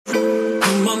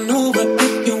on over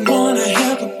if you wanna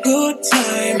have a good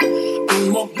time.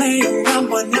 No more playing around,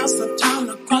 but now's the time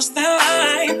to cross the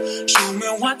line. Show me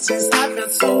what's inside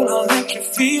that soul, I'll let you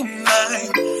feel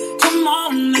mine. Come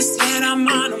on, let's let our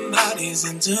mind and bodies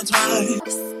intertwine.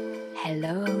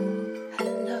 Hello.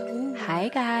 Hi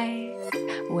guys.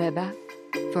 We're back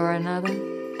for another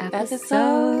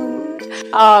episode.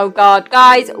 Oh God,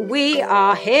 guys, we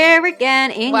are here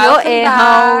again in your ear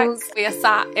holes. We are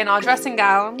sat in our dressing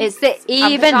gowns. It's the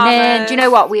evening. Do you know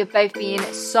what? We have both been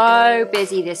so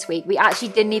busy this week. We actually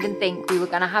didn't even think we were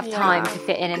going to have time to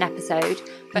fit in an episode.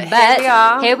 But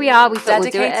here we are. We thought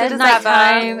we'd do it at night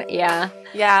time.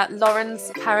 Yeah, Lauren's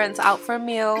parents out for a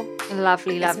meal.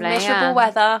 Lovely. It's miserable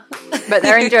weather. But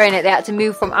they're enjoying it. They had to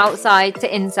move from outside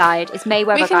to inside. It's May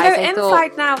weather, guys. We can go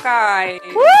inside now, guys.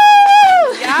 Woo!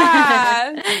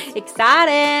 Yeah.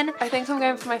 Exciting. I think I'm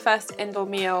going for my first indoor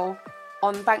meal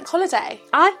on bank holiday.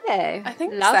 Are you? I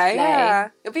think Lovely. so, yeah.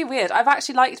 It'll be weird. I've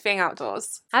actually liked being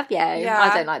outdoors. Have you? Yeah.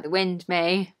 I don't like the wind,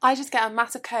 me. I just get a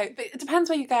massive coat. But it depends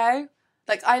where you go.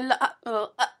 Like,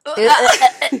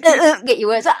 Get your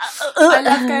words. I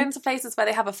love going to places where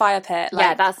they have a fire pit. Like,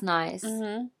 yeah, that's nice.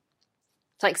 Mm-hmm.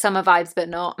 It's like summer vibes, but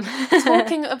not.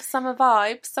 Talking of summer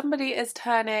vibes, somebody is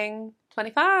turning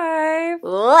 25.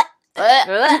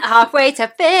 Halfway to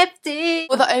 50.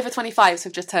 Well, the over 25s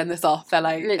have just turned this off. They're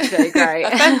like, literally great.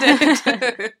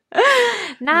 offended.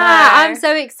 No, I'm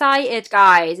so excited,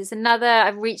 guys.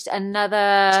 I've reached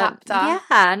another chapter.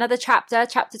 Yeah, another chapter.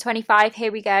 Chapter 25.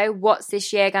 Here we go. What's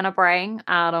this year gonna bring?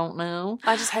 I don't know.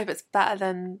 I just hope it's better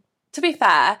than. To be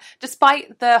fair,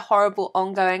 despite the horrible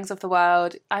ongoings of the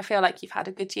world, I feel like you've had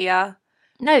a good year.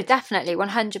 No, definitely,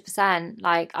 100%.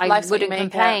 Like, I Life's wouldn't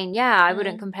complain. Yeah, I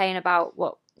wouldn't complain about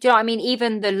what. Do you know what I mean?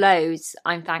 Even the lows,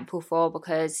 I'm thankful for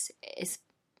because it's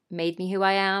made me who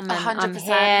I am. And 100%. I'm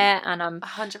here and I'm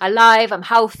 100%. alive. I'm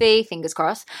healthy. Fingers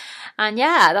crossed. And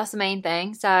yeah, that's the main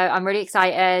thing. So I'm really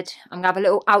excited. I'm going to have a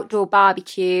little outdoor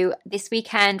barbecue this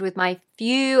weekend with my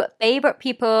few favourite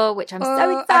people, which I'm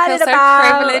so excited about. I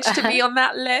feel so privileged to be on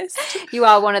that list. You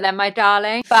are one of them, my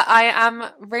darling. But I am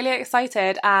really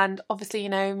excited, and obviously, you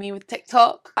know me with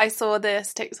TikTok. I saw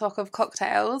this TikTok of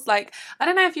cocktails. Like, I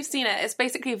don't know if you've seen it. It's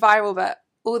basically viral, but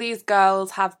all these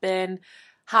girls have been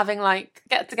having like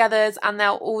get-togethers, and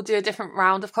they'll all do a different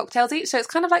round of cocktails each. So it's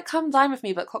kind of like Come Dine With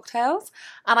Me, but cocktails.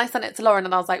 And I sent it to Lauren,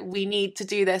 and I was like, we need to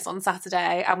do this on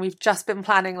Saturday. And we've just been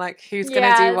planning like who's going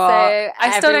to do what. So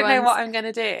I still don't know what I'm going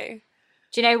to do.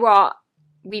 Do you know what?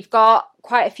 We've got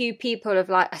quite a few people of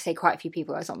like, I say quite a few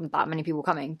people, there's not that many people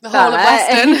coming. The whole of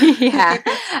Weston. Yeah.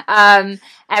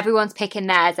 Everyone's picking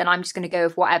theirs, and I'm just going to go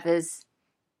with whatever's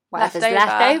left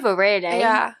over, really.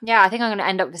 Yeah. Yeah, I think I'm going to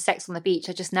end up with Sex on the Beach.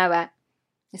 I just know it.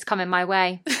 It's coming my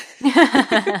way.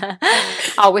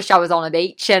 I wish I was on a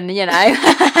beach and, you know.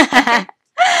 I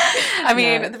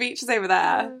mean, the beach is over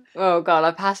there. Oh, God,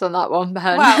 I passed on that one,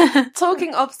 Ben. Well,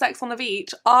 talking of Sex on the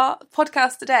Beach, our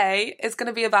podcast today is going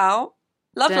to be about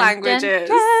love languages.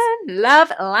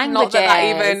 Love languages. Not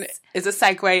that even is a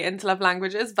segue into love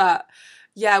languages, but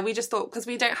yeah, we just thought because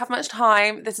we don't have much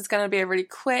time, this is going to be a really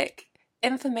quick,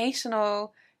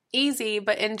 informational, easy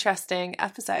but interesting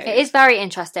episode. It is very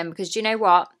interesting because do you know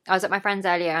what? I was at my friend's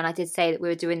earlier and I did say that we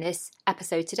were doing this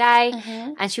episode today,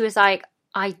 and she was like,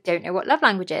 I don't know what love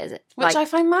language is. Which I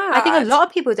find mad. I think a lot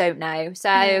of people don't know. So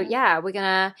yeah, we're going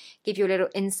to give you a little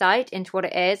insight into what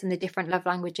it is and the different love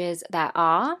languages there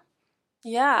are.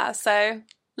 Yeah, so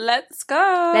let's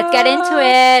go. Let's get into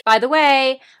it. By the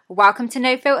way, welcome to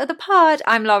No Filter the Pod.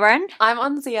 I'm Lauren. I'm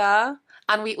Anzia.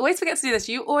 And we always forget to do this.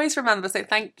 You always remember, so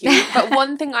thank you. But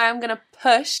one thing I am going to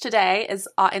push today is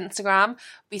our Instagram.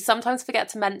 We sometimes forget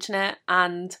to mention it,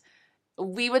 and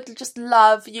we would just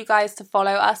love you guys to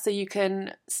follow us so you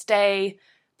can stay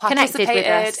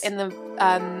participated in the.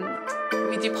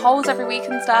 We do polls every week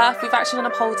and stuff. We've actually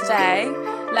done a poll today.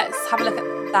 Let's have a look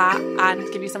at that and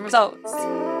give you some results.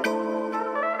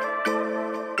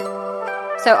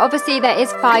 So obviously there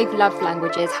is 5 love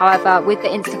languages. However, with the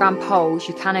Instagram polls,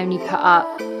 you can only put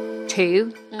up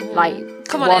 2, like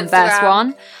Come on, one versus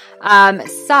Instagram. one.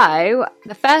 So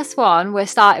the first one we're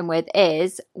starting with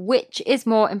is, which is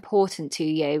more important to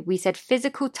you? We said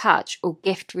physical touch or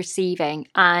gift receiving,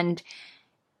 and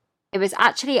it was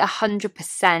actually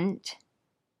 100%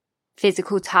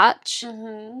 physical touch.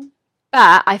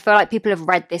 But I feel like people have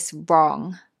read this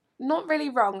wrong. Not really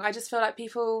wrong. I just feel like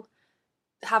people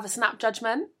have a snap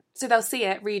judgment, so they'll see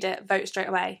it, read it, vote straight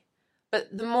away.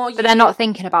 But the more you... But they're not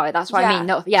thinking about it, that's what I mean.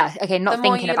 Not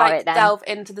thinking about it then. delve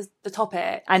into the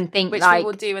topic and think, which we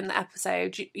will do in the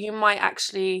episode, you might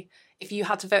actually, if you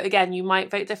had to vote again, you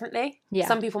might vote differently. Yeah.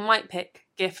 Some people might pick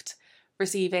gift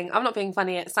receiving. I'm not being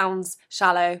funny. It sounds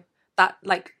shallow. That,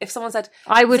 like, if someone said...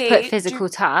 I would "See, put physical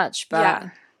touch, but... Yeah.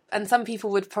 And some people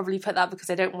would probably put that because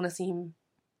they don't want to seem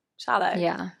shallow.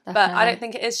 Yeah, But definitely. I don't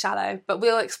think it is shallow. But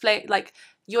we'll explain, like,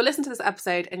 you'll listen to this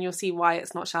episode and you'll see why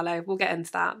it's not shallow. We'll get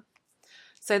into that.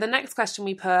 So the next question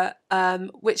we put,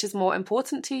 which is more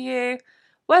important to you,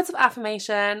 words of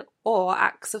affirmation or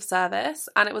acts of service?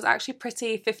 And it was actually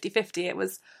pretty 50-50. It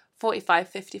was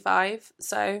 45-55.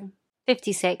 So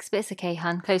 56, but it's okay,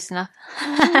 hun. Close enough.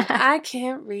 I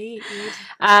can't read.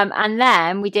 And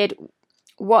then we did,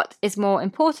 what is more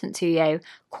important to you?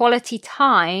 Quality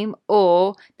time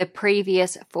or the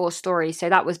previous 4 stories? So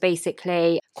that was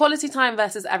basically... Quality time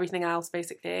versus everything else,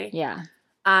 basically. Yeah.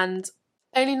 And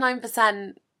only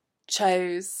 9%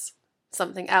 chose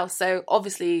something else. So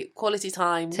obviously quality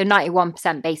time So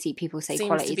 91% basically people say seems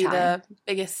quality to be time. the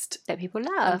biggest That people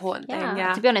love. important thing,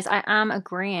 yeah. To be honest, I am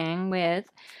agreeing with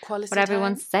quality what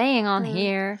everyone's saying on Mm.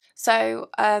 here. So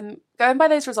going by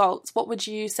those results, what would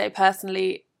you say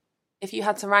personally, if you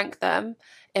had to rank them,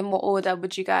 in what order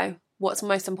would you go? What's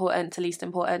most important to least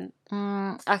important?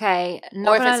 Okay, Or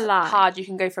not if gonna it's lie. hard, you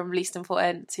can go from least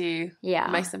important to Yeah.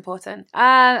 most important.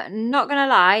 Not gonna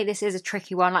lie, this is a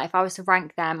tricky one. Like, if I was to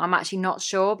rank them, I'm actually not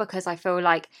sure because I feel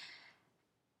like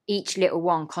each little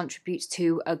one contributes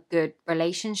to a good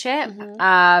relationship.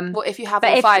 Well, if you have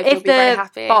But all if, 5, if you'll be very the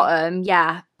happy.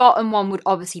 bottom one would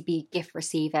obviously be gift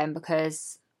receiving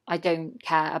because I don't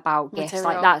care about gifts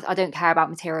like Material. that. I don't care about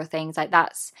material things like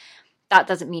that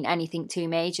doesn't mean anything to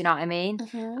me. Do you know what I mean?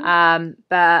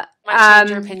 But Might change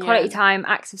your opinion. quality time,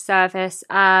 acts of service.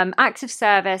 Acts of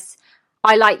service,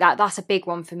 I like that. That's a big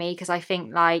one for me because I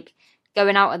think like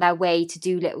going out of their way to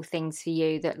do little things for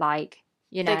you that, like,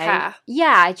 you know, They care.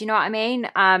 Yeah, do you know what I mean?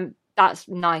 That's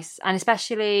nice. And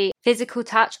especially physical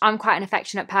touch. I'm quite an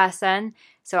affectionate person,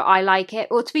 so I like it.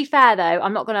 Well, to be fair though,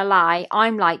 I'm not gonna lie,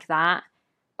 I'm like that.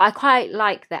 I quite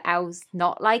like that Elle's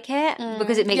not like it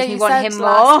because it makes Yeah, me you want said him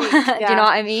last more. week, Do you yeah. know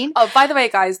what I mean? Oh, by the way,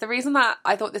 guys, the reason that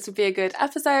I thought this would be a good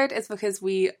episode is because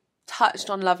we touched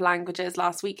on love languages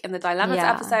last week in the dilemmas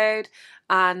Yeah. episode.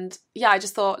 And yeah, I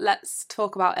just thought, let's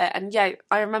talk about it. And yeah,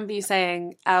 I remember you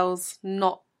saying Elle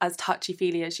not as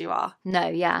touchy-feely as you are. No,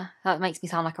 yeah, that makes me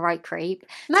sound like a right creep.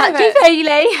 No, Touchy but-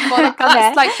 feely. Well,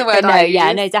 that's like the word no, I yeah,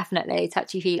 use. no, definitely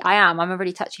touchy feely. I'm a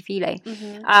really touchy feely.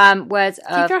 Words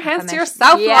of Keep your hands to affirmation.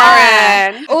 yourself,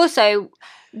 Lauren. Also,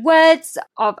 words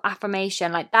of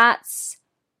affirmation, like that's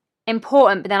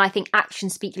important, but then I think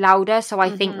actions speak louder. So I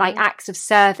think like acts of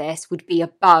service would be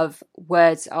above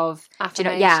words of do you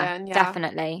know, Affirmation, yeah.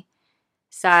 definitely.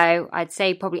 So I'd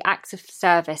say probably acts of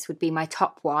service would be my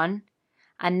top one,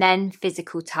 and then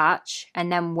physical touch,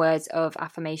 and then words of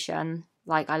affirmation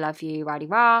like I love you, rah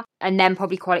rah, and then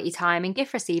probably quality time and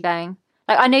gift receiving.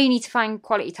 Like, I know you need to find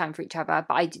quality time for each other,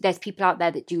 but there's people out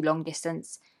there that do long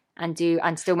distance and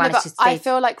still No, manage but to stay. I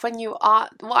feel like when you are,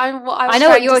 I I know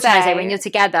was what you're trying to say. When you're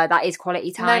together, that is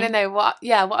quality time. No. What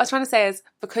I was trying to say is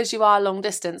because you are long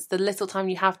distance, the little time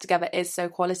you have together is so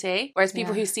quality. Whereas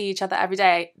people who see each other every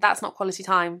day, that's not quality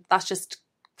time. That's just.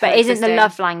 But isn't the coexisting.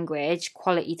 love language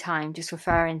quality time just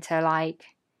referring to like?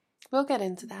 We'll get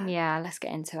into that. Yeah, let's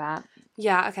get into that.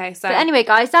 Yeah. Okay. So But anyway,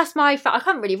 guys, that's my. I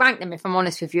can't really rank them if I'm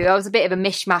honest with you. I was a bit of a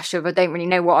mishmash of I don't really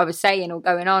know what I was saying or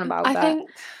going on about. I but think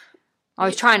I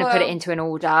was trying to put it well, into an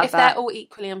order. if but they're all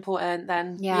equally important,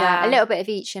 then yeah, a little bit of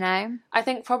each, you know. I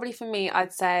think probably for me,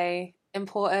 I'd say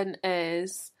important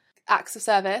is acts of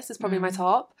service is probably my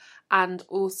top, and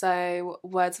also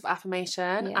words of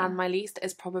affirmation, Yeah. and my least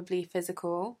is probably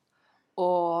physical,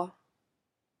 or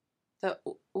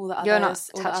all the others. You're not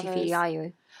all the touchy feely, others. are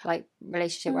you? Like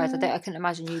relationship wise, I couldn't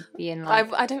imagine you being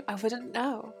like. I wouldn't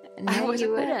know. No, I wouldn't you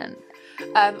know. wouldn't.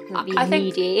 Be I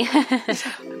think needy.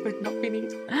 I would not be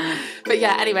needy. But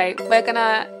yeah, anyway, we're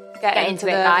gonna get into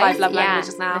the it, guys. 5 love Yeah,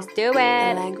 languages now. Let's do The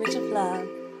it. language of love.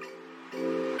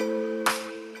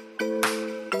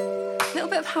 Little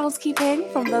bit of housekeeping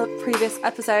from the previous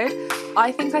episode.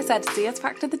 I think I said Zia's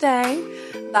fact of the day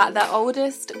that the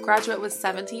oldest graduate was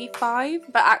 75,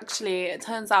 but actually it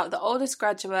turns out the oldest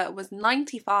graduate was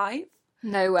 95,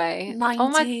 No way. Oh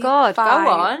my god, 95.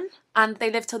 go on. and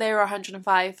they lived till they were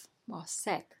 105. Oh,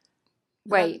 sick.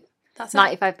 Wait, That's it.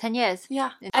 95, 10 years?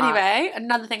 Yeah. Yeah. Anyway,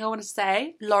 another thing I wanted to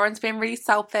say, Lauren's being really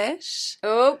selfish.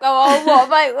 Oh, go on. What,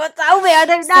 mate? What? Tell me, I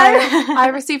don't So know. I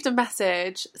received a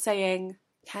message saying,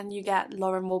 can you get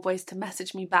Lauren Warboys to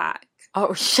message me back?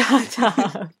 Oh, shut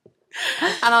up.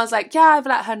 And I was like, yeah, I've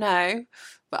let her know.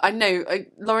 But I know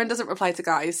Lauren doesn't reply to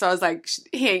guys. So I was like,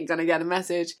 he ain't going to get a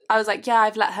message. I was like, yeah,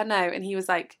 I've let her know. And he was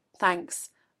like, thanks.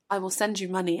 I will send you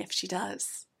money if she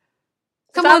does.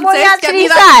 Come that on, what he sis, get me actually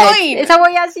that said? point. Is that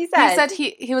what he actually said? He said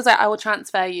he was like, I will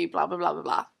transfer you, blah, blah, blah, blah,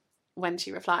 blah, when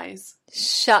she replies.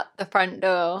 Shut the front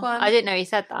door. Go on. I didn't know he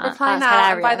said that. Reply That's now,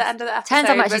 hilarious. and by the end of the episode... Turns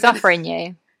out how much we're he's gonna- offering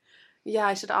you. Yeah,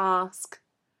 I should ask.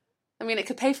 I mean, it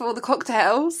could pay for all the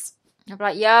cocktails. I'll be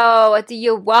like, yo, what do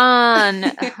you want?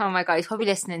 Oh my God, he's probably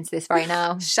listening to this right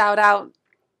now. Shout out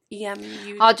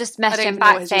EMU. I'll just I message don't him even know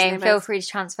what back his saying, username feel is. free to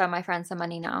transfer my friend some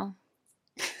money now.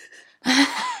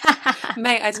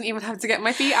 Mate, I didn't even have to get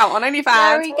my feet out on OnlyFans.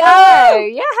 There we go.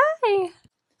 Yeah.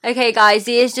 Okay, guys,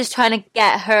 he is just trying to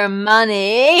get her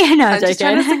money. No, I'm I'm just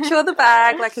trying to joking. secure the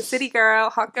bag like a city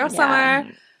girl, hot girl Yeah.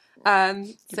 summer.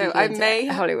 So I may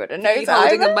Hollywood and be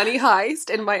holding a money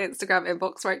heist in my Instagram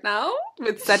inbox right now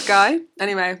with said guy.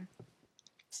 Anyway,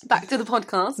 back to the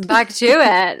podcast. Back to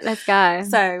it. Let's go.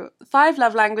 So, 5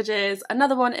 love languages.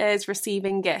 Another one is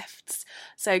receiving gifts.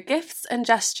 So, gifts and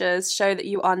gestures show that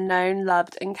you are known,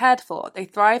 loved, and cared for. They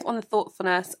thrive on the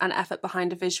thoughtfulness and effort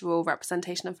behind a visual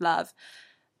representation of love.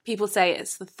 People say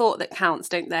it's the thought that counts,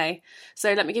 don't they?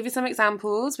 So, let me give you some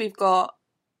examples. We've got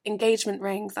engagement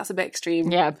rings. That's a bit extreme.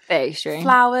 Yeah, very extreme.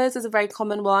 Flowers is a very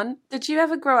common one. Did you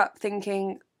ever grow up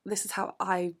thinking, this is how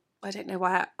I don't know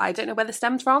where this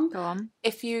stems from? Go on.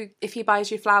 If he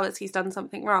buys you flowers, he's done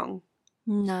something wrong.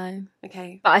 No.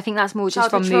 Okay. But I think that's more just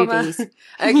from Childhood trauma. movies.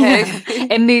 Okay.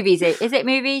 In movies. Is it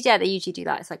movies? Yeah, they usually do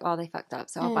that. It's like, oh, they fucked up,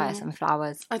 so I'll buy her some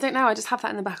flowers. I don't know. I just have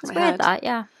that in the back of It's my weird, head. that,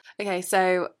 yeah. Okay,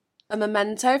 so a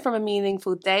memento from a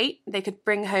meaningful date. They could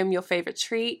bring home your favourite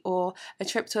treat or a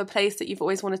trip to a place that you've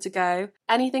always wanted to go.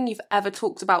 Anything you've ever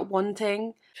talked about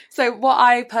wanting. So what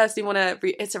I personally want to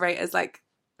reiterate is, like,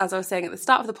 as I was saying at the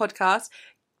start of the podcast,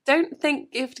 don't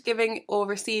think gift giving or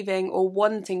receiving or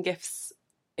wanting gifts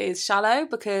is shallow,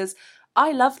 because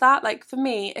I love that. Like, for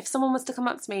me, if someone was to come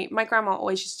up to me, my grandma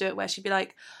always used to do it, where she'd be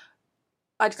like,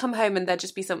 I'd come home and there'd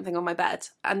just be something on my bed,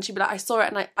 and she'd be like, I saw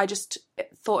it and I just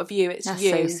thought of you. It's That's you.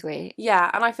 so sweet.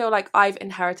 Yeah, and I feel like I've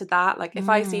inherited that. Like, if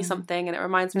I see something and it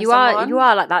reminds me You of someone...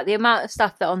 are like that. The amount of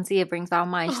stuff that Onzia brings to our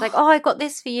mind. She's like, oh, I got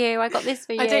this for you. I got this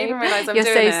for you. I don't even realise I'm You're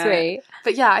doing so it. sweet.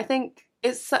 But yeah, I think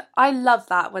I love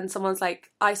that when someone's like,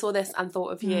 I saw this and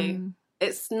thought of you. Mm.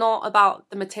 It's not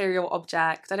about the material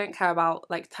object. I don't care about,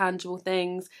 like, tangible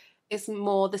things. It's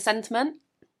more the sentiment.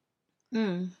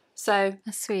 So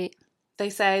That's sweet.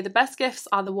 they say the best gifts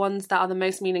are the ones that are the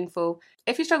most meaningful.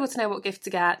 If you struggle to know what gift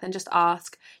to get, then just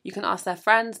ask. You can ask their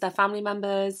friends, their family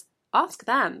members. Ask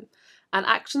them. And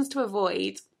actions to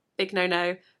avoid, big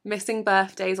no-no, missing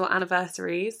birthdays or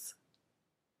anniversaries,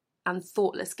 and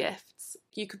thoughtless gifts.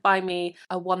 You could buy me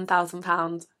a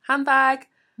 £1,000 handbag,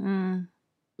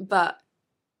 but,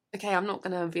 okay, I'm not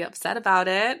going to be upset about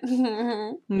it. you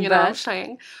know, But-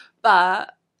 saying.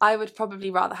 But I would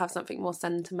probably rather have something more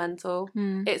sentimental.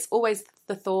 It's always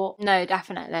the thought. No,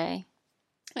 definitely.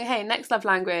 Okay, next love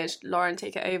language. Lauren,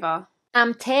 take it over.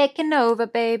 I'm taking over,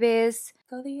 babies.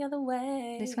 Go the other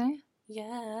way. This way?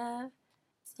 Yeah.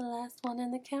 It's the last one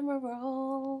in the camera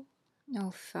roll.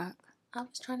 Oh, fuck. I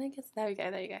was trying to get... There we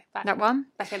go. Back. That one?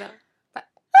 Back it up. Back.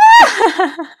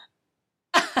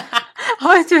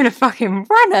 I was doing a fucking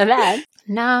runner then.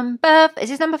 Is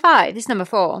this number 5? This is number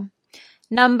 4.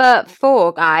 Number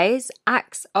 4, guys,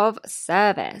 acts of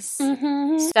service.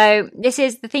 So this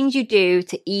is the things you do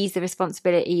to ease the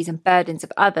responsibilities and burdens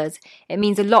of others. It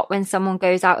means a lot when someone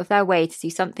goes out of their way to do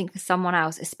something for someone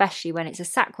else, especially when it's a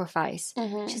sacrifice,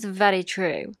 which is very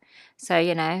true. So,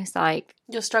 you know, it's like...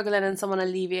 You're struggling and someone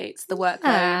alleviates the workload.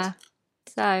 Yeah.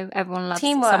 So everyone loves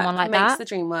Teamwork someone like makes that. the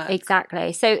dream work.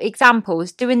 Exactly. So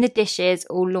examples: doing the dishes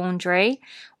or laundry,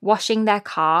 washing their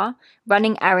car,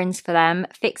 running errands for them,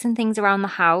 fixing things around the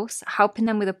house, helping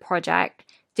them with a project,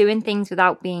 doing things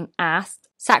without being asked,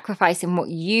 sacrificing what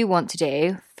you want to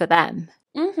do for them.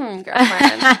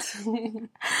 Girlfriend.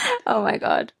 Oh my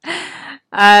God.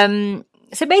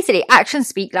 So basically, actions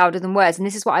speak louder than words. And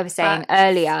this is what I was saying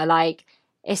earlier. Like,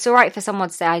 it's all right for someone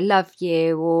to say, I love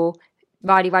you, or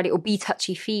righty, or be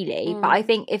touchy-feely. But I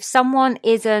think if someone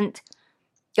isn't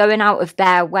going out of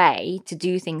their way to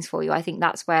do things for you, I think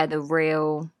that's where the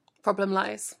real... Problem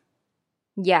lies.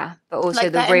 Yeah, but also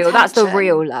Like the their real... That's the intention.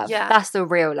 real love. Yeah. That's the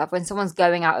real love. When someone's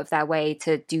going out of their way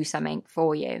to do something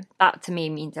for you. That, to me,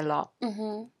 means a lot.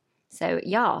 So,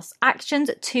 yes. Actions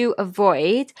to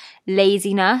avoid: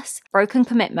 laziness, broken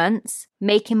commitments,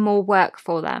 making more work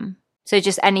for them. So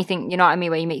just anything, you know what I mean,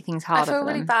 where you make things harder I feel for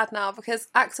really them. bad now because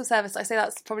acts of service, I say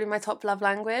that's probably my top love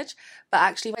language. But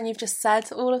actually, when you've just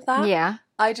said all of that, Yeah.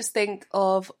 I just think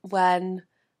of when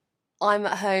I'm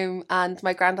at home and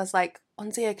my granddad's like,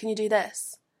 Onzia, can you do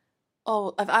this?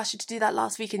 Oh, I've asked you to do that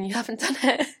last week and you haven't done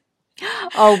it.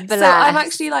 Oh, bless. So I'm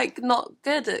actually like not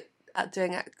good at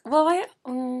doing it. Well,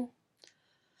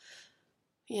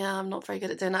 Yeah, I'm not very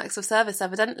good at doing acts of service,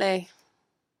 evidently.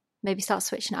 Maybe start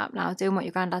switching it up now, doing what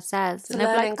your granddad says. a And they'll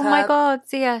be learning like, oh my curve. God,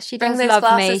 Zia, she Bring does those love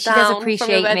me. glasses She does down from your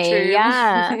appreciate me. bedroom.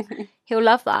 Yeah. He'll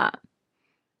love that.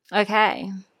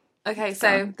 Okay. Okay,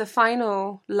 so the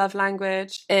final love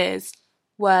language is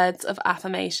words of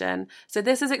affirmation. So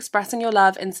this is expressing your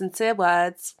love in sincere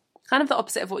words, kind of the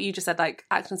opposite of what you just said, like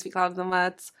actions speak louder than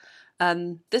words.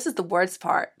 This is the words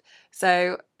part.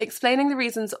 So explaining the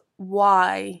reasons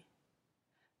why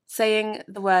saying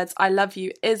the words I love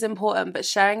you is important, but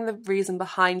sharing the reason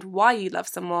behind why you love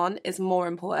someone is more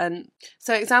important.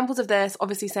 So examples of this,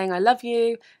 obviously saying I love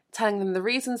you, telling them the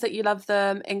reasons that you love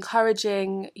them,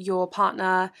 encouraging your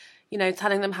partner, you know,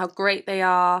 telling them how great they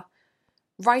are,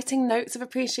 writing notes of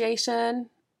appreciation,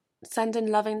 sending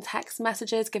loving text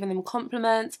messages, giving them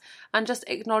compliments, and just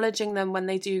acknowledging them when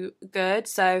they do good.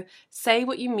 So say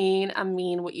what you mean and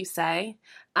mean what you say.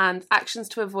 And actions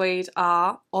to avoid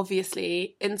are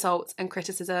obviously insults and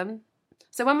criticism.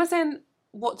 So when we're saying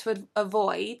what to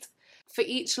avoid, for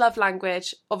each love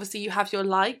language, obviously you have your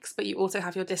likes, but you also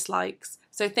have your dislikes.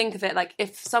 So think of it like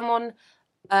if someone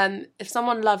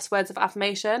loves words of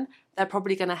affirmation, they're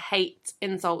probably going to hate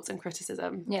insults and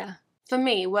criticism. Yeah. For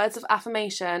me, words of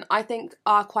affirmation, I think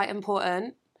are quite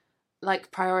important, like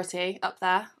priority up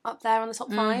there on the top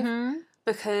 5,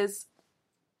 because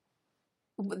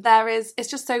it's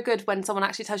just so good when someone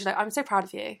actually tells you like, I'm so proud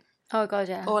of you. Oh God,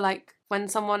 yeah. Or like when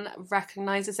someone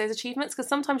recognises those achievements, because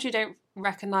sometimes you don't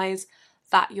recognise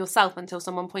that yourself until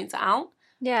someone points it out.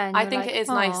 Yeah. I think it is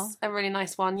nice, a really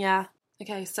nice one, yeah.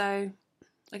 Okay, so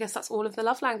I guess that's all of the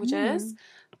love languages.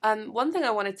 One thing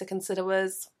I wanted to consider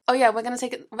was, we're gonna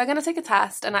take a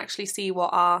test and actually see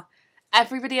what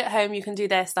everybody at home, you can do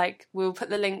this. Like we'll put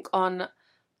the link on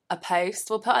a post.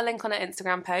 We'll put a link on an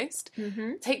Instagram post.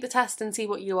 Take the test and see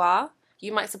what you are.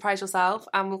 You might surprise yourself,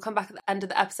 and we'll come back at the end of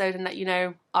the episode and let you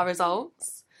know our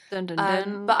results. Dun, dun,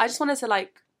 dun. But I just wanted to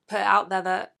like put it out there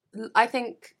that I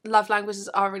think love languages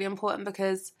are really important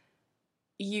because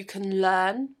you can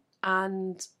learn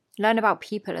about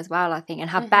people as well, I think, and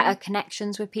have better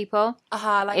connections with people.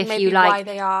 Like if maybe you like why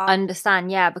they are, understand,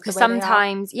 because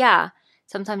sometimes you've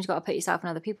got to put yourself in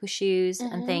other people's shoes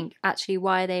and think, actually,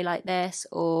 why are they like this,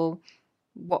 or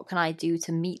what can I do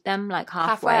to meet them like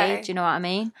halfway? Do you know what I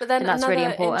mean? But then that's another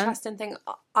really important. Interesting thing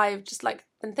I've just like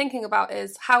been thinking about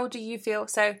is, how do you feel?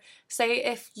 So say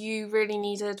if you really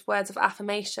needed words of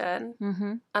affirmation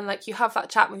and like you have that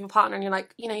chat with your partner and you're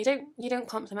like, you know, you don't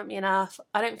compliment me enough,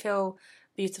 I don't feel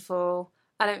beautiful,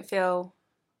 I don't feel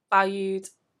valued,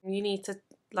 you need to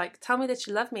like tell me that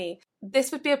you love me.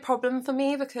 This would be a problem for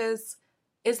me, because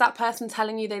is that person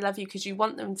telling you they love you because you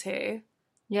want them to?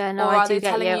 Yeah, no, or I do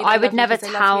get you. I would never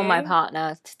tell my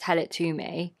partner to tell it to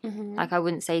me. Like I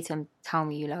wouldn't say to him, tell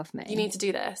me you love me. You need to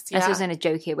do this. This was in a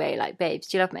jokey way, like, babes,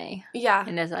 do you love me? Yeah.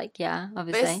 And there's like, yeah,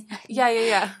 obviously.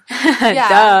 Yeah.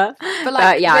 Duh. But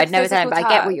like, yeah, I'd never tell him, but I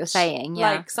get what you're saying.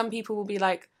 Yeah. Like some people will be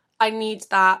like, I need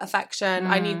that affection,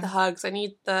 I need the hugs, I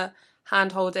need the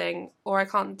hand holding, or I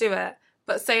can't do it.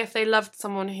 But say if they loved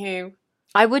someone who...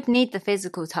 I would need the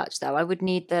physical touch though. I would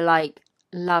need the like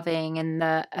loving and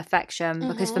the affection,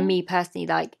 because for me personally,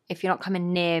 like if you're not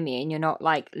coming near me and you're not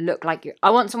like look like you're, I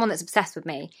want someone that's obsessed with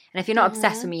me. And if you're not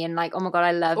obsessed with me and like, oh my God,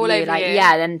 I love you, like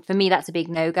then for me that's a big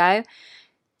no-go.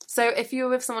 So if you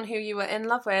were with someone who you were in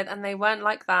love with and they weren't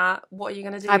like that, what are you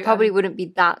going to do? I probably wouldn't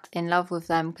be that in love with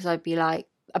them, because I'd be like,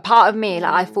 a part of me,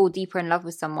 like I fall deeper in love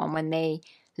with someone when they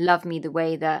love me the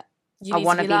way that I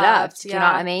want to be loved. Do you know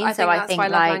what I mean? I think that's why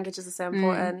love languages are so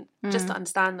important, just to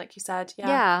understand, like you said.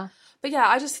 Yeah. But yeah,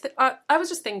 I was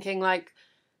just thinking, like,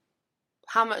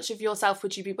 how much of yourself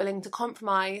would you be willing to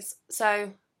compromise?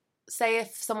 So say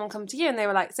if someone come to you and they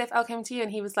were like, say if Elle came to you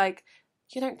and he was like,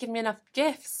 you don't give me enough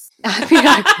gifts. I'd be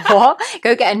like, what?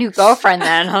 Go get a new girlfriend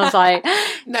then. I was like,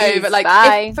 no, but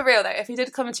like, for real though, if he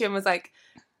did come to you and was like,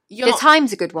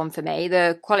 time's a good one for me,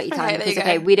 the quality time,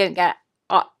 because we don't get...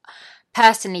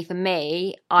 personally, for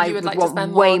me, I would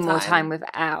want way more time with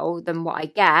Elle than what I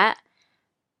get,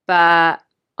 but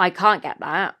I can't get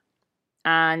that.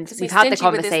 And we've had the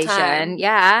conversation.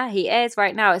 Yeah, he is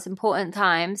right now. It's important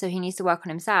time, so he needs to work on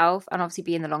himself. And obviously,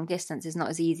 being the long distance is not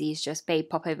as easy as just, babe,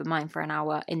 pop over mine for an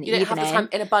hour in the evening. You don't have the time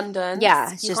in abundance.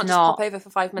 Yeah, it's you just can't not. Just pop over for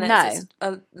 5 minutes. No. It's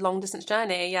a long distance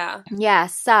journey. Yeah. Yeah.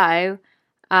 So,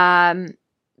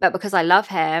 but because I love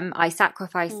him, I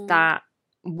sacrifice that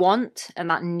want and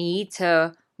that need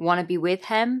to want to be with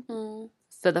him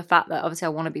for the fact that obviously I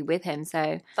want to be with him.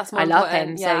 So that's I love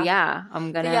him. Yeah. So yeah,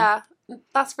 I'm gonna. Yeah,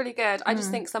 that's really good. I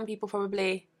just think some people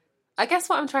probably. I guess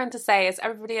what I'm trying to say is,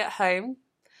 everybody at home,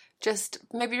 just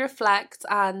maybe reflect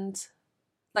and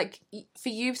like, for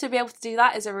you to be able to do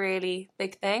that is a really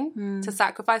big thing. To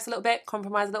sacrifice a little bit,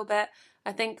 compromise a little bit.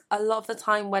 I think a lot of the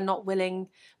time we're not willing.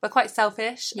 We're quite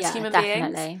selfish as human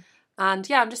beings. And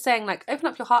yeah, I'm just saying, like, open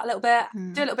up your heart a little bit,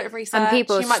 do a little bit of research. And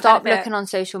people stop looking on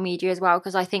social media as well,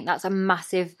 because I think that's a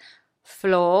massive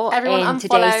flaw in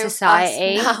today's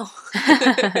society.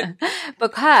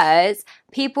 Because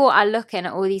people are looking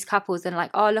at all these couples and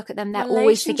like, oh, look at them, they're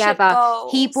always together.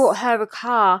 Goals. He bought her a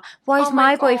car. Why is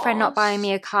my boyfriend not buying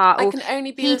me a car? Or I can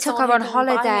only be he took her on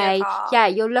holiday. Yeah,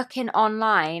 you're looking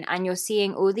online and you're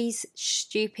seeing all these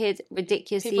stupid,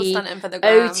 ridiculously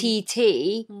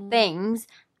OTT things.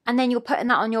 And then you're putting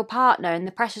that on your partner, and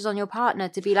the pressure's on your partner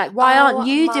to be like, why aren't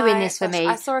you doing this for me?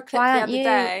 I saw a clip the other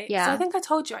day. Yeah. So I think I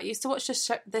told you, I used to watch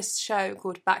this show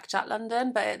called Backchat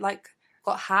London, but it like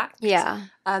got hacked. Yeah.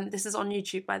 This is on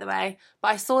YouTube, by the way. But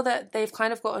I saw that they've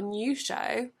kind of got a new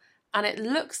show, and it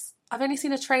looks, I've only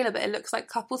seen a trailer, but it looks like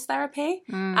couples therapy.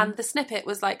 And the snippet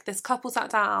was like, this couple sat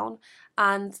down,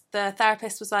 and the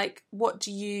therapist was like, what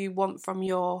do you want from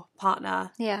your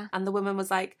partner? Yeah. And the woman was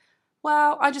like,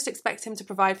 well, I just expect him to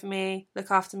provide for me,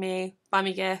 look after me, buy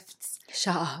me gifts.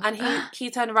 Shut up. And he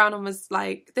turned around and was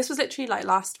like, this was literally like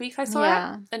last week I saw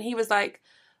it. And he was like,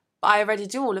 but I already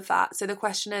do all of that. So the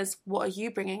question is, what are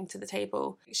you bringing to the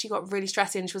table? She got really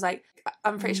stressy and she was like,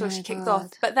 I'm pretty sure she kicked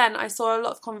off. But then I saw a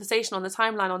lot of conversation on the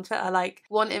timeline on Twitter, like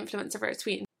one influencer wrote a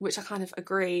tweet, which I kind of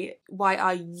agree. Why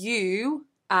are you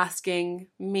asking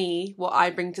me what I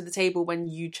bring to the table when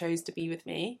you chose to be with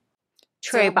me?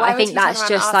 True, so but I think that's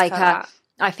just like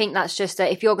I think that's just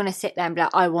if you're going to sit there and be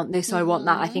like, I want this, I want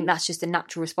that, I think that's just a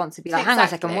natural response to be like, hang on a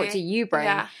second, what do you bring?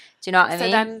 Yeah. Do you know what I mean?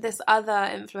 So then this other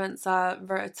influencer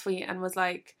wrote a tweet and was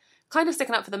like, kind of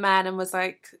sticking up for the men and was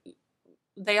like,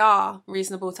 they are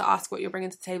reasonable to ask what you're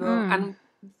bringing to the table. And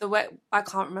the way, I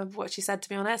can't remember what she said, to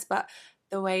be honest, but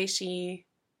the way she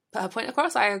put her point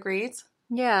across, I agreed.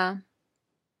 Yeah.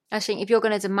 I think if you're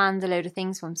going to demand a load of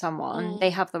things from someone,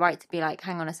 they have the right to be like,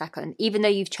 hang on a second, even though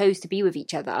you've chose to be with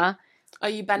each other. Are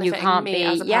you benefiting me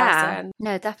as a person?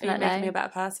 No, definitely. Are you making me a better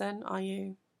person? Are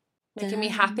you making me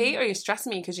happy? Or are you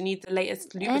stressing me because you need the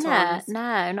latest Louboutins?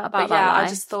 No, not about that. Yeah, life. I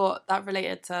just thought that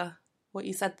related to what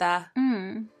you said there.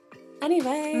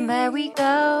 Anyway. There we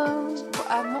go.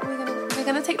 What we're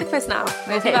gonna take the quiz now.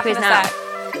 We're going to take the quiz now.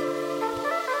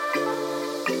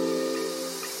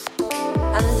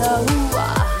 Hello.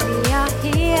 We are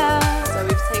here. So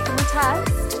we've taken the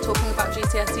test, talking about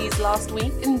GCSEs last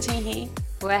week, isn't he?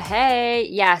 Well, hey,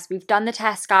 yes, we've done the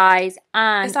test, guys,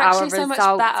 and it's actually our so results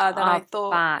much better than I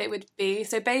thought back. It would be.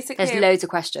 So basically, there's loads of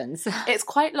questions. It's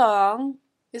quite long.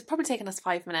 It's probably taken us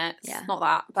 5 minutes. Yeah, not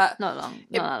that, but not long.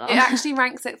 It actually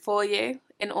ranks it for you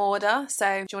in order. So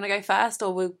do you want to go first,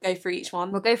 or we'll go through each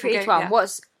one? We'll go through each one. Yeah.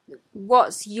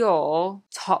 What's your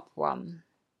top one?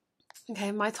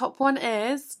 Okay, my top one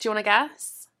is, do you want to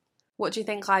guess? What do you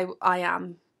think I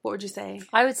am? What would you say?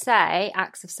 I would say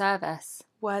acts of service.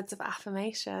 Words of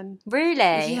affirmation. Really?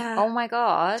 Yeah. Oh my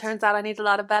God. Turns out I need a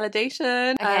lot of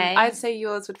validation. Okay. I'd say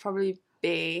yours would probably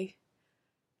be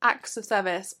acts of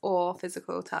service or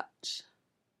physical touch.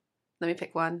 Let me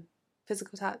pick one.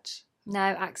 Physical touch. No,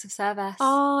 acts of service.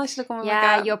 Oh, I should have gone with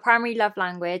my gut. Your primary love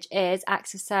language is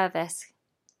acts of service.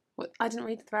 What? I didn't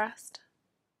read the rest.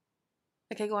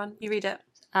 Okay, go on. You read it.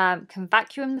 Can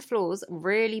vacuum the floors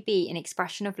really be an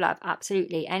expression of love?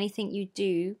 Absolutely. Anything you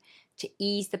do to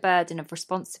ease the burden of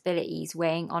responsibilities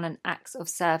weighing on an acts of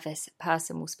service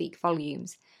person will speak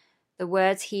volumes. The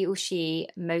words he or she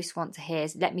most want to hear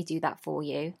is, let me do that for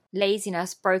you.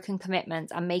 Laziness, broken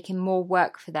commitments, and making more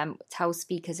work for them tell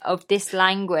speakers of this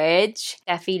language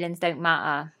their feelings don't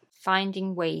matter.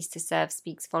 Finding ways to serve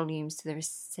speaks volumes to the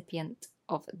recipient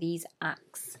of these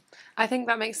acts. I think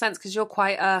that makes sense because you're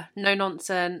quite a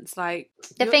no-nonsense, like...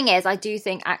 The thing is, I do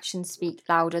think actions speak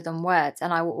louder than words,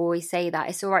 and I will always say that.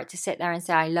 It's all right to sit there and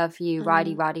say, I love you,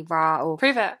 rah-dee-rah-dee-rah, or...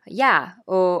 Prove it. Yeah,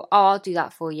 or, oh, I'll do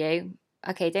that for you.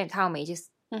 Okay, don't tell me, just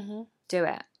do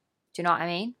it. Do you know what I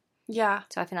mean? Yeah.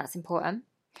 So I think that's important.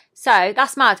 So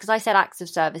that's mad, because I said acts of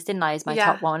service, didn't I, as my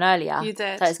top one earlier. You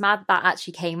did. So it's mad that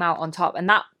actually came out on top. And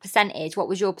that percentage, what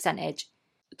was your percentage?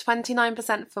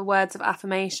 29% for words of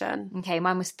affirmation. Okay,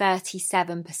 mine was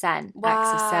 37%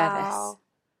 acts of service.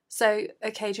 So,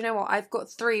 okay, do you know what? I've got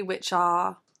 3 which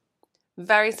are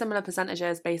very similar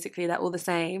percentages, basically. They're all the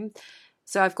same.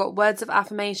 So I've got words of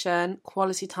affirmation,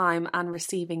 quality time, and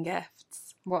receiving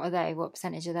gifts. What are they? What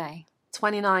percentage are they?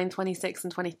 29, 26,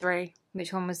 and 23.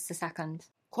 Which one was the second?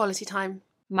 Quality time.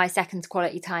 My second's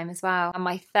quality time as well. And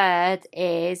my third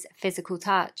is physical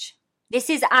touch. This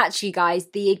is actually, guys,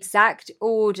 the exact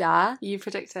order You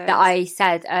predicted. that I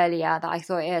said earlier that I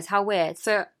thought it is. How weird.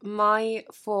 So my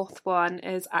fourth one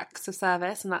is acts of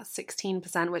service, and that's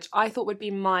 16%, which I thought would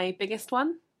be my biggest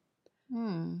one.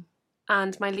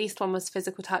 And my least one was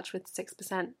physical touch with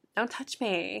 6%. Don't touch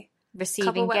me.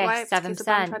 Receiving Wet gifts, wipes, 'cause the man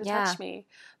 7%. tried to Yeah. touch me.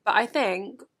 But I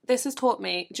think this has taught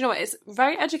me, do you know what, it's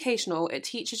very educational. It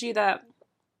teaches you that,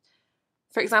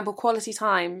 for example, quality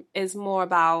time is more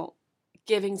about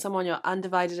giving someone your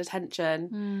undivided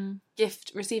attention.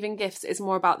 Receiving gifts is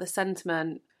more about the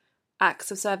sentiment. Acts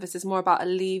of service is more about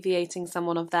alleviating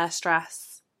someone of their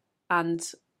stress and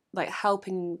like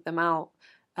helping them out.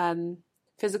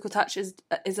 Physical touch is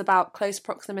about close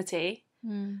proximity.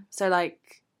 So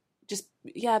like just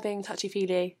being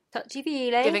touchy-feely,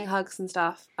 giving hugs and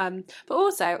stuff. But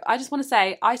also I just want to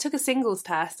say I took a singles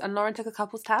test and Lauren took a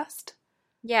couples test.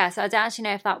 Yeah, so I don't actually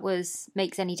know if that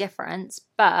makes any difference,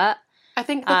 but I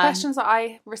think the questions that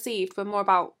I received were more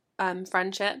about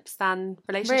friendships than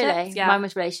relationships. really, Yeah. mine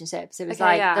was relationships. It was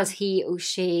Okay, yeah. does he or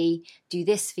she do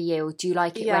this for you, or do you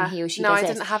like it when he or she No, does I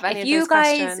this? didn't have any If of you those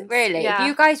guys questions. really, Yeah. if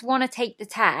you guys want to take the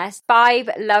test,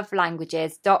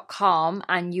 5lovelanguages.com,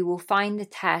 and you will find the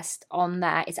test on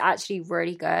there. It's actually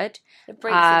really good. It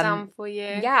breaks it down for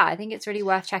you. Yeah, I think it's really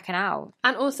worth checking out.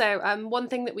 And also, one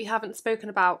thing that we haven't spoken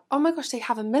about. Oh my gosh, they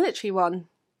have a military one.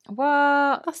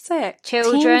 What? That's sick.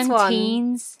 Children, Teens one.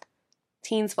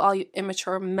 teens. For all you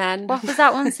immature men. What does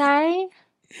that one say?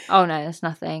 Oh no, that's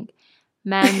nothing.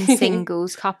 Men,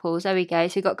 singles, couples. There we go.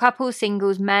 So you've got couples,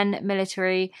 singles, men,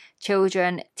 military,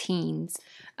 children, teens.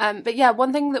 But yeah,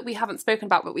 one thing that we haven't spoken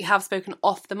about, but we have spoken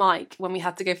off the mic when we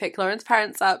had to go pick Lauren's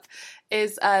parents up,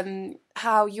 is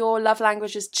how your love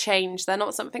languages change. They're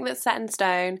not something that's set in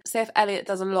stone. Say if Elliot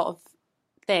does a lot of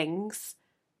things,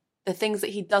 the things that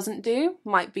he doesn't do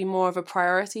might be more of a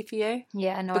priority for you.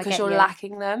 Yeah, no, because I get you're you.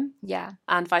 lacking them, Yeah.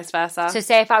 and vice versa. So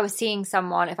say if I was seeing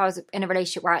someone, if I was in a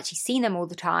relationship where I actually seen them all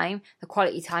the time, the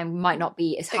quality time might not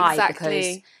be as high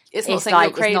because it's not something like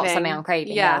you're craving. it's not something I'm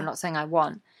craving. Yeah, not something I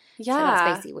want. Yeah, So that's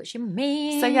basically what she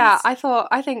means. So yeah, I found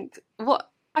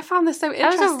this so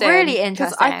interesting. was really 'cause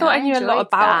interesting. I thought I knew a lot enjoyed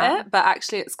about that. it, but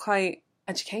actually it's quite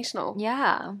educational.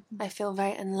 Yeah. I feel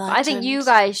very enlightened. I think you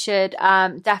guys should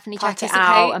definitely check it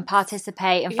out and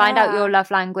participate and find out your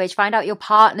love language, find out your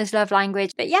partner's love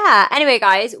language. But yeah, anyway,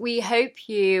 guys, we hope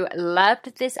you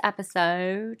loved this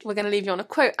episode. We're going to leave you on a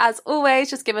quote as always.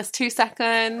 Just give us 2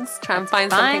 seconds. Try and find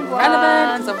something one.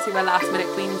 relevant, because obviously we're last minute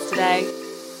queens today.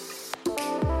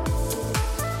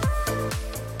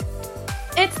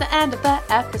 It's the end of the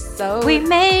episode. We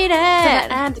made it.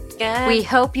 And again. We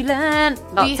hope you learned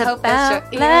lots hope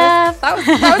about that your love. ears- that was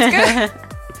good.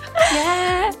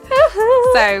 Yeah.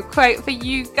 So, quote for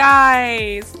you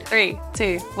guys. 3,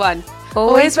 2, 1.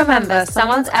 Always remember,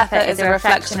 someone's effort is a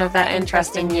reflection of their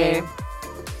interest in you.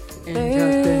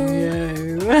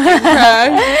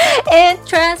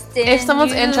 Interesting. If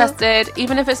someone's interested,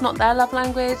 even if it's not their love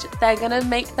language, they're going to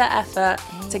make the effort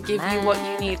to give you what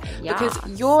you need. Yes.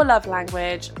 Because your love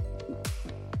language,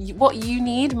 what you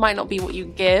need might not be what you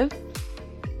give.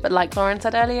 But like Lauren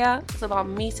said earlier, it's about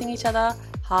meeting each other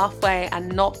halfway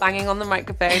and not banging on the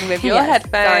microphone with your Yes,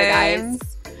 headphones. sorry, guys.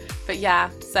 But yeah,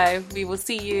 so we will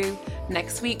see you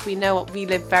next week. We know we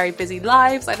live very busy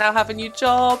lives. I now have a new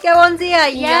job. Go on, Zia.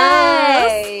 Yay.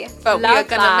 Yes. But we are Love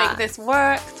going to that. make this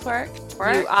work.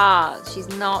 You are. She's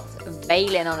not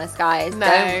bailing on us, guys. No,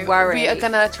 don't worry. we are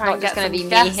going to try Not and just get going to some be me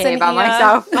guests here in by here.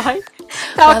 myself.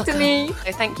 Talk to me.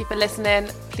 So thank you for listening.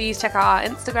 Please check out our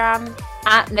Instagram.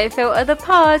 At No Filter the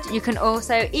Pod. You can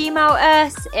also email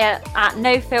us at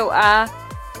nofilter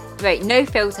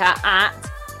at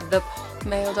the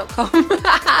mail.com.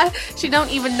 She don't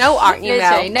even know our email.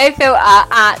 literally nofilter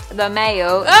at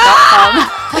themail.com.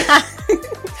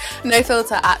 No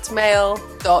filter at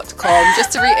mail.com.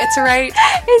 Just to reiterate,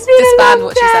 It's been disband a long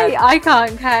what she day. said. I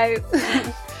can't cope.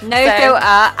 Nofilter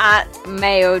at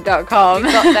mail.com.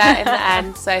 we got there in the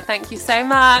end. So thank you so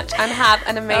much and have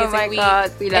an amazing Oh my week.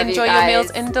 God, we love you Enjoy your guys. meals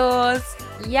indoors.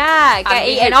 Yeah, get And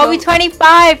we eating. hope I'll be you'll-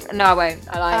 25. No, I won't.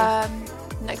 I lied.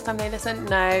 Next time they listen,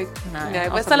 no, I'll we're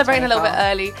probably celebrating a little bit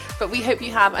 24. early, but we hope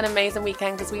you have an amazing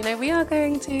weekend because we know we are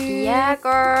going to. Yeah,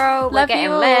 girl. We're Love getting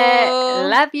you lit. all.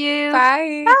 Love you.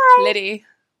 Bye. Bye. Liddy.